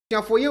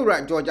For you,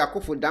 George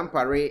Acquah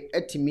dampare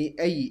etimi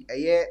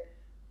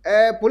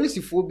police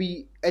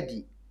bi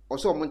edi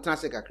oso omontana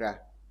se kakra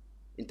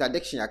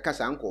interdiction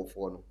akasa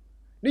ankofo no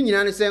ni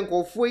nyina ne se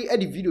nkofo yi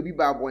edi video bi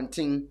ba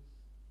abonten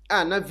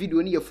na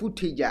video ni ye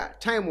footage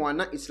time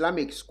wana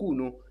Islamic school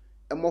no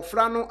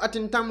emofra no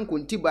atentam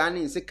kontiba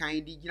ne nse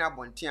kan di gina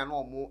abonten na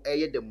omo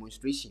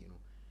demonstration no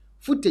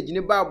footage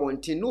ne ba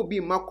abonten no obi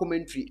ma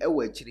commentary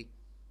ewa akire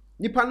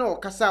nipa na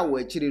okasa wa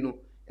akire no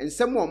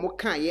ensem omo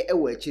kan ye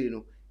ewa akire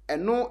no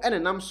eno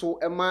enenam so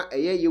ema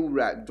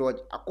yewura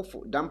George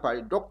Acquah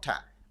dampare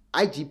Dr.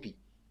 IGP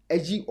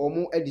Agyin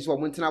omo edi so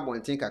omo ntena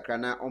bonten kakra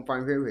na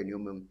omfan hwehwe ne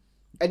omam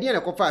edi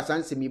na kofa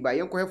asansemi ba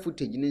yenko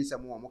footage ne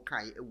nsem omo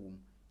kan ye ewum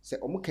se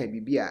omo kan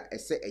bibia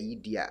ese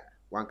ayidi a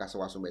wankasa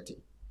waso beti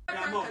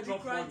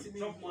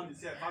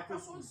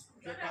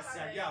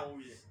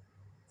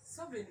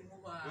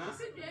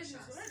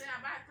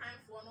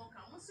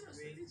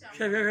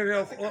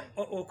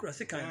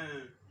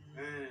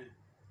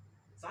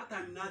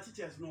Sometimes na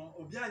teachers no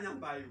obi anya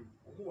buy you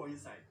omo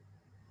inside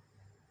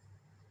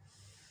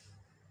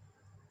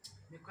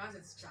because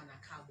it's trying to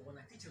car but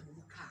na teacher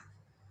go car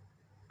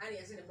and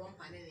yes the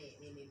bumper ne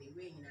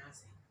way in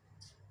ase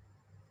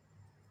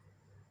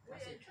we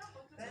are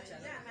trouble to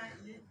yeah na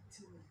you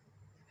too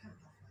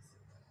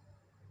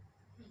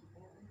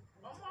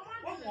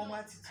one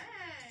more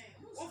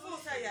ofu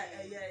say yeah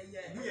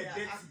we are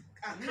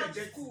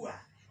dirty school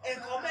and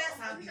comments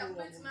and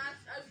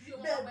you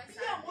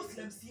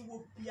Muslims see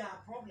will be a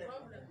problem.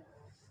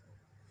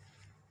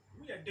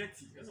 We are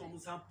dirty. That's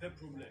almost a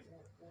problem.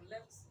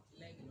 Left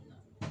leg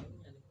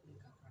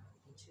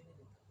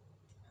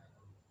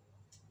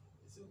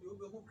so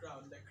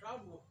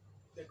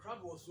the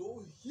crowd was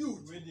so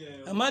huge.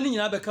 A man in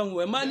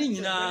Agyapong, a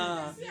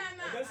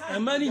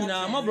man in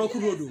a broke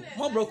road.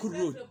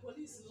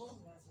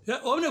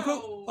 Only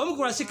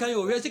Omicron,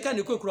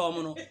 you cook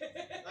Romono.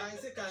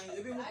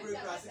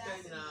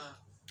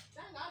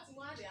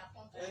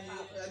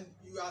 And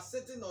you are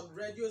sitting on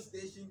radio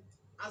station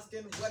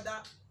asking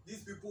whether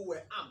these people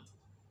were armed.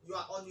 You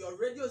are on your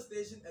radio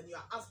station and you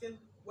are asking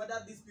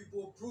whether these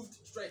people proved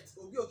threats.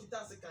 You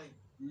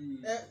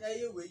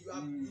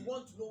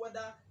want to know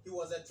whether he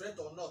was a threat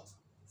or not.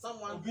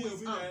 Someone who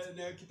is armed.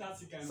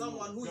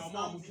 Someone who is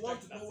armed. You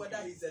want to know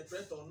whether he's a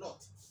threat or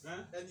not.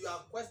 And you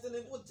are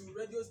questioning what to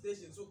radio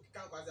station. So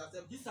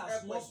these are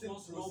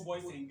small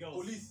boys and girls.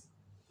 Police.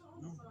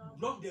 You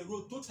block the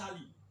road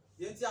totally.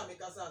 Yentia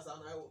Mikasa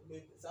and I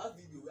make that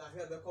video. I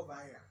heard the cover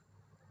here.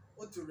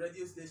 What to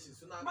radio station.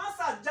 So now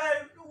Master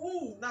Jai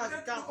who now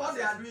you can't what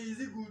they are doing is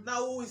it good?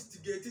 Now who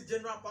instigated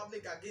general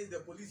public against the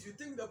police? You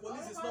think the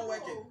police is not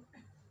working?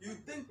 You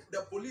think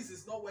the police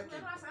is not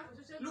working?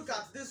 Look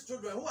at these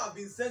children who have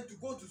been sent to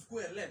go to school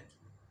and learn.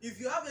 If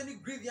you have any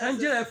grievances,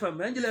 Angel if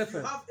you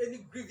have any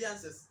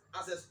grievances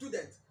as a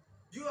student,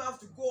 you have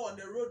to go on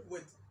the road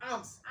with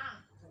arms.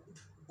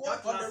 Go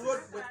on the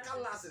road with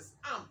cutlasses,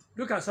 armed.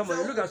 Look at someone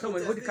with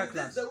the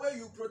cutlass. The way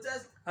you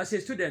protest as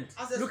a student.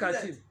 Look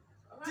at him.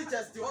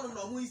 Teachers, the one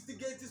who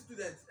instigated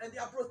students, and they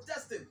are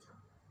protesting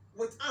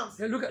with arms.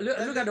 Yeah, look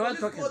at the one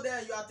talking. Go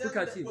there, you are telling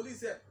the police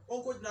here,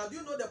 Uncle, now do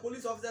you know the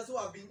police officers who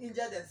have been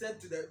injured and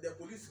sent to the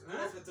police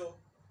hospital?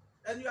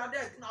 And you are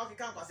there now. You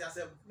can't pass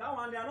yourself. That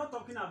one they are not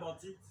talking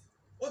about it.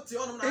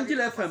 Angel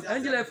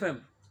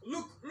FM.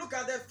 Look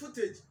at the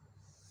footage.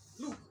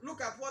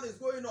 Look at what is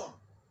going on.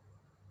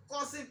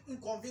 Causing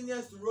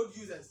inconvenience to road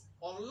users,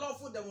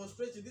 unlawful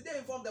demonstration. Did they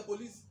inform the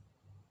police?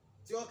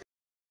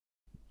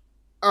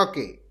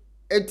 Okay.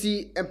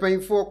 Eti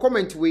empanyfo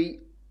comment we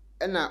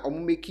na omo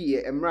meki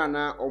ye emra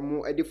na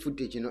omo edi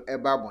footage no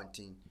eba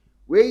bonten.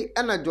 We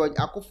na George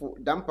Acquah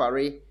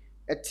dampare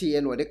eti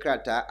ye no de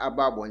krata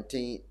aba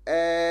bonten.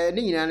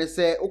 Ni nyina ne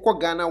se ukọ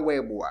Ghana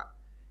web a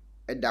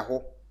eda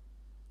ho.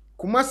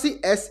 Kumasi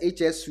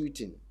SHS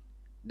shooting.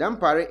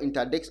 Dampare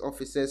interdicts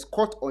officers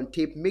caught on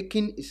tape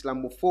making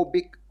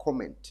Islamophobic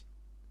comment.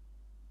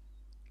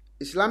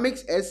 Islamic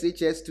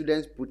SHS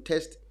students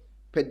protest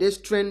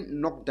pedestrian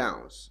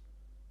knockdowns.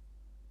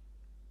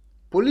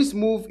 Police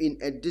move in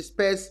a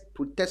disperse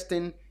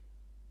protesting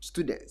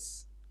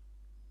students.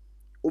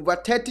 Over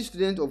 30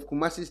 students of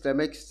Kumasi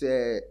Islamic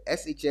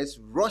SHS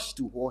rushed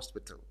to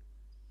hospital.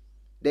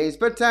 The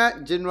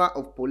Inspector General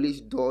of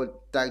Police,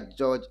 Dr.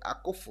 George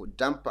Acquah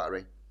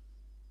dampare,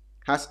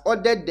 has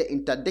ordered the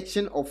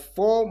interdiction of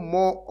 4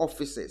 more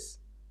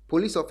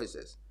police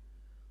officers,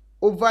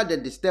 over the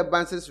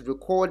disturbances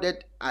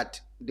recorded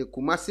at the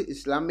Kumasi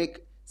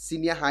Islamic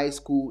Senior High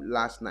School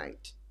last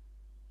night.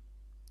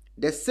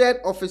 The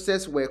said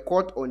officers were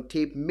caught on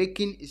tape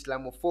making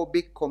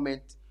Islamophobic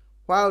comments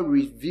while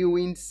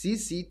reviewing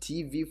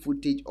CCTV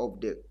footage of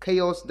the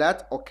chaos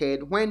that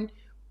occurred when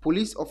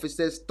police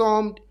officers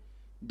stormed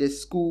the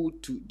school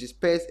to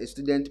disperse a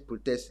student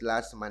protest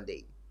last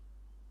Monday.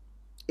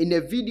 In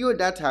a video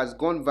that has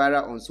gone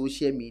viral on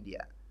social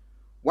media,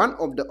 one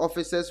of the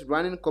officers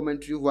running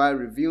commentary while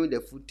reviewing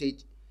the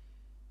footage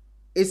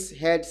is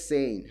heard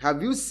saying,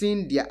 "Have you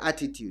seen their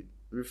attitude?"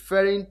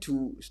 referring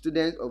to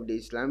students of the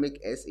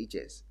Islamic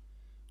SHS.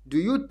 "Do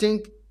you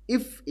think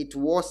If it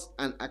was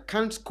an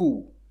account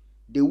school,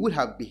 they would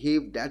have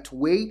behaved that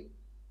way.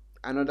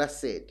 Another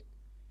said,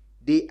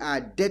 they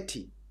are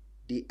dirty.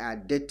 They are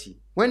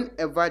dirty.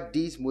 Wherever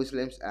these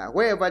Muslims are,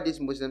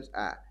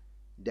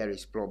 there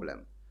is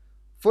problem.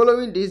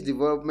 Following this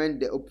development,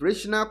 the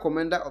operational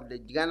commander of the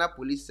Ghana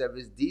Police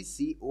Service,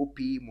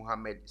 DCOP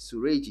Mohammed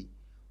Sureji,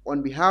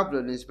 on behalf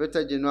of the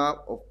Inspector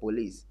General of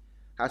Police,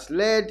 has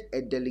led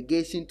a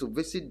delegation to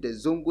visit the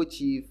Zongo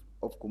Chief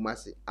of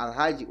Kumasi,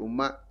 Alhaji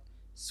Umar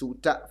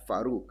Sulta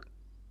Farouk.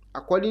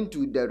 According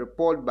to the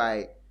report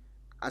by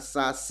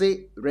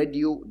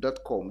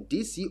AsaseRadio.com,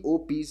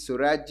 DCOP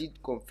Suraji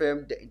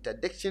confirmed the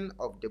interdiction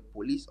of the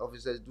police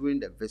officers during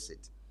the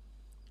visit.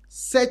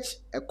 Such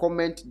a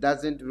comment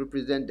doesn't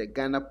represent the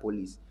Ghana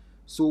police,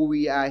 so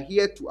we are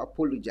here to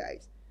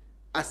apologize.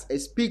 As I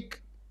speak,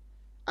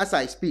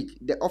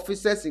 the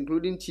officers,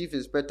 including Chief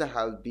Inspector,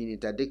 have been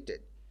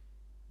interdicted.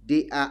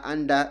 They are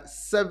under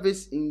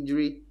service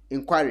injury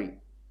inquiry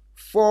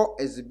for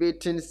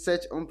exhibiting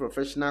such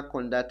unprofessional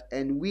conduct,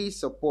 and we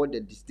support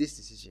this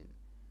decision.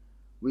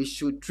 We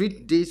should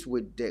treat this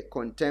with the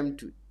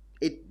contempt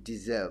it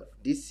deserves,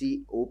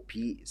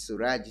 DCOP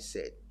Suraji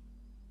said.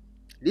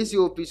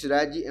 DCOP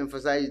Suraji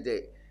emphasized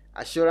the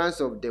assurance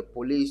of the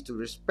police to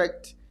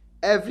respect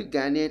every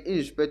Ghanaian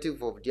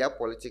irrespective of their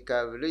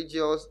political,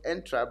 religious,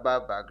 and tribal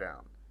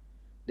background.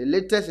 The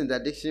latest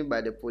interdiction by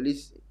the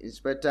police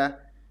inspector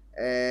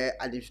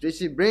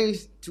administration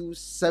brings to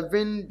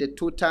 7 the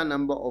total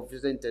number of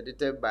officers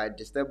interdicted by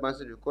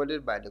disturbances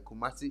recorded by the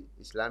Kumasi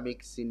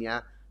Islamic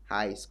Senior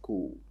High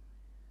School.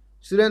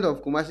 Students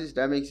of Kumasi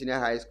Islamic Senior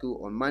High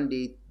School on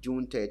Monday,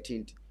 June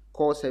 13th,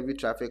 caused heavy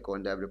traffic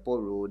on the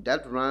report road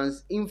that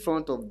runs in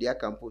front of their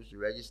campus to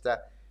register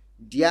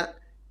their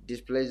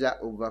displeasure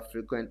over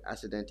frequent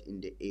accidents in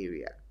the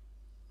area.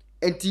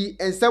 And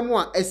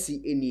someone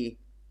SCNE,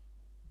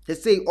 they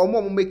say,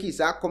 Omo make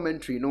his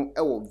commentary no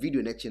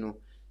video next no.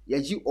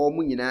 Yaji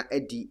omu nyina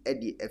edi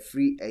a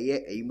free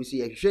musi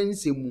ya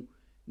hwensemu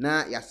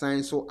na ya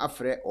sign so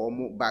afre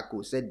omu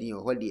bako said din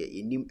holiday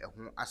enim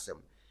ehun asem.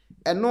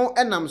 Eno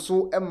enam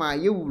so ema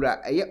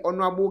yewura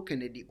Honorable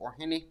Kennedy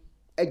ohene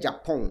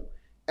Agyapong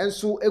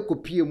enso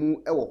ekopie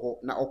mu ewo ho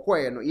na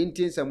okoye no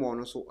yentinsem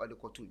ono so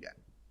odikoto bia.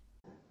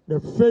 The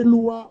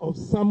failure of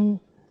some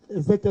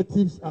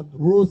executives at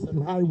roads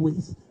and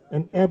highways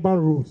and urban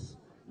roads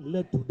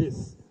led to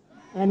this,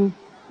 and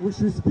we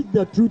should speak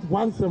the truth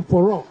once and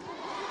for all.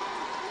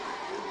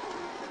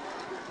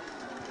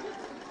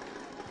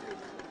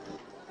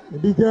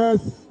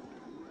 Because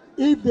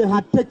if they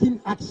had taken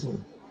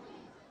action,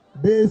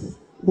 this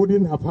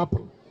wouldn't have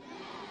happened.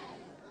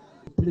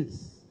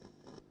 Please,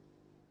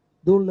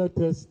 don't let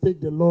us take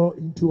the law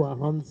into our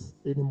hands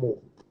anymore.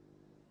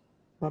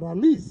 But at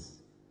least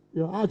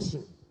your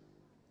action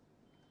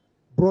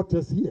brought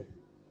us here.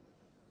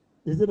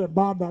 Is it a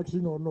bad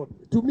action or not?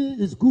 To me,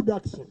 it's good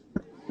action.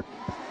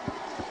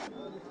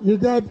 You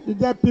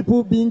got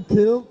people being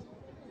killed.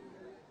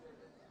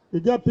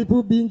 You got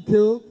people being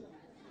killed.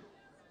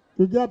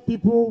 You get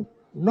people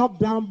knocked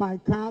down by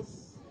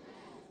cars,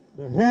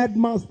 the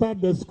headmaster,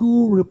 the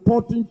school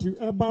reporting to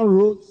urban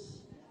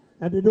roads,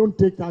 and they don't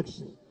take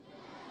action.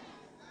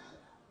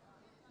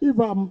 If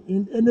I'm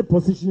in any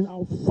position,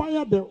 I'll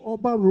fire the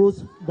urban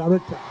roads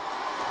director.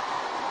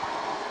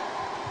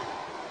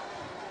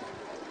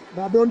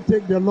 But don't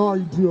take the law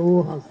into your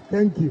own hands.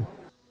 Thank you.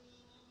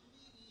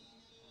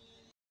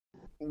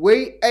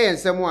 We and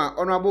someone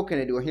Honorable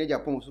Kennedy or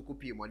Agyapong so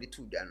kupi mo de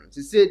 2 dano.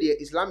 To say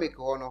the Islamic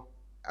hono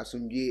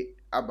asumdwe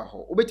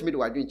abaho. Obetimi de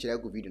wadwen kire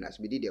go video na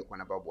so de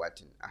eeii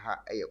boatin.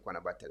 Aha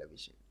eeii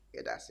television.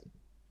 Yedase.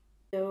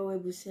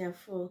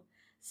 Obusiafo.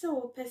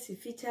 So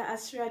pesifita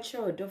asracha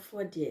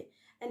Odifour de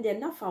and the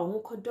nafa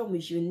ho kodom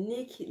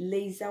unique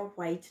laser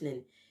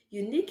whitening.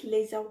 Unique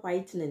laser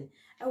whitening.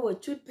 Our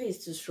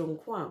toothpaste to strong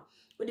kwa.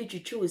 Odi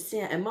twitwe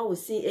osin ema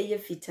osin eye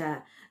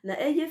fita na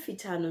eye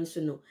fita no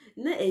nso no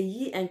na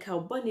eyi enka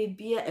bone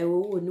bia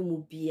ewo no mu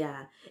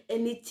bia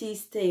any tea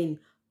stain,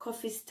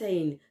 coffee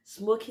stain,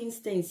 smoking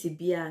stains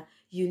bia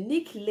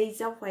unique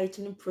laser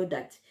whitening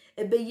product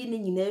ebeyi ni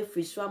nyina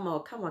free so ama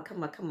kama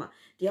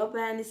de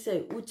oba ni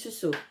say utu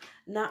so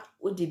na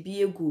odi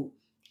bi egu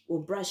o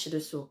brush de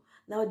so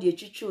na odi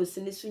twitwe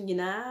osin so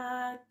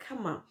nyina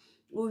kama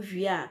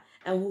ohwia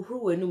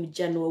enhuhuru wanum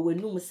gya no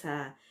wanum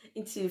saa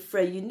into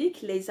for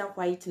unique laser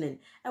whitening.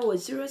 I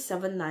was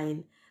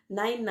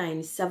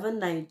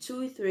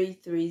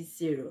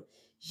 07999792330.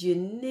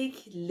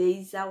 Unique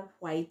laser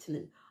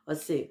whitening. Or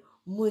say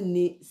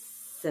Muni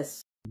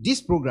ses.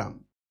 This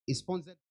program is sponsored